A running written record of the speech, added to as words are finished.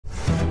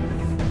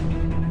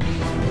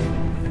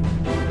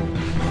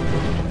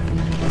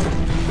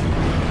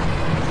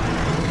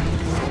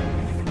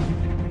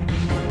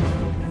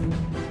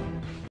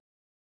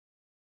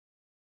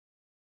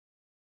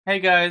Hey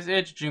guys,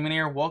 it's Juman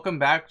here. Welcome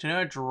back to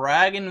another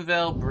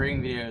Dragonvale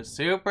breeding video.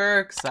 Super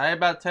excited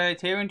about today.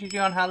 Today we're going to teach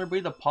you on how to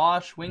breed the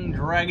Poshwing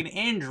Dragon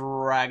in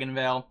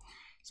Dragonvale.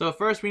 So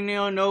first we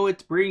know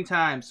it's breeding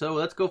time. So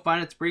let's go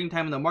find its breeding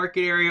time in the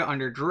market area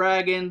under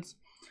dragons.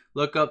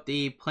 Look up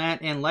the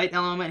plant and light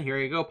element. Here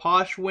you go,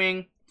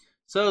 Poshwing.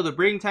 So the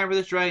breeding time for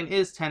this dragon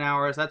is 10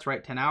 hours. That's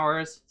right, 10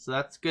 hours. So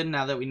that's good.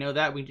 Now that we know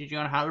that, we can teach you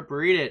on how to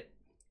breed it.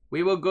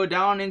 We will go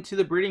down into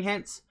the breeding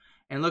hints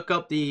and look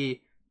up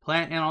the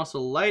plant and also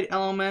light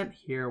element.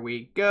 Here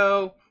we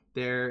go.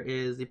 There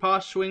is the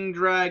Poshwing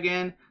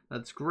Dragon.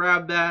 Let's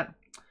grab that.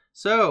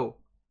 So,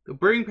 the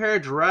breeding pair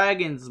of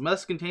dragons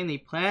must contain the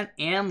plant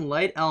and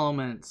light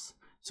elements.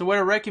 So what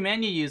I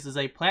recommend you use is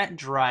a plant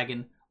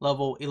dragon,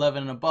 level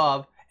 11 and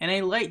above, and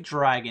a light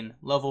dragon,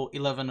 level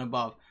 11 and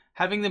above.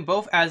 Having them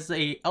both as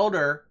a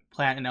elder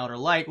plant and elder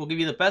light will give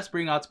you the best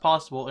breeding odds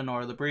possible in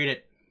order to breed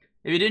it.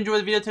 If you did enjoy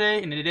the video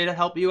today and it did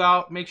help you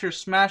out, make sure to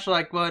smash the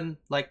like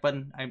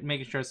button, I'm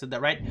making sure I said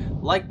that right,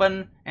 like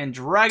button, and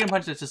dragon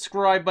punch the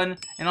subscribe button,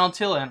 and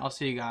until then, I'll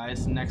see you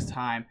guys next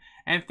time.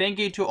 And thank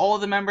you to all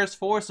of the members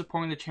for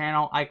supporting the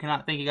channel. I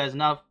cannot thank you guys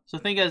enough, so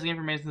thank you guys again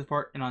for amazing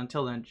support, and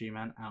until then,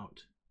 G-Man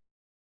out.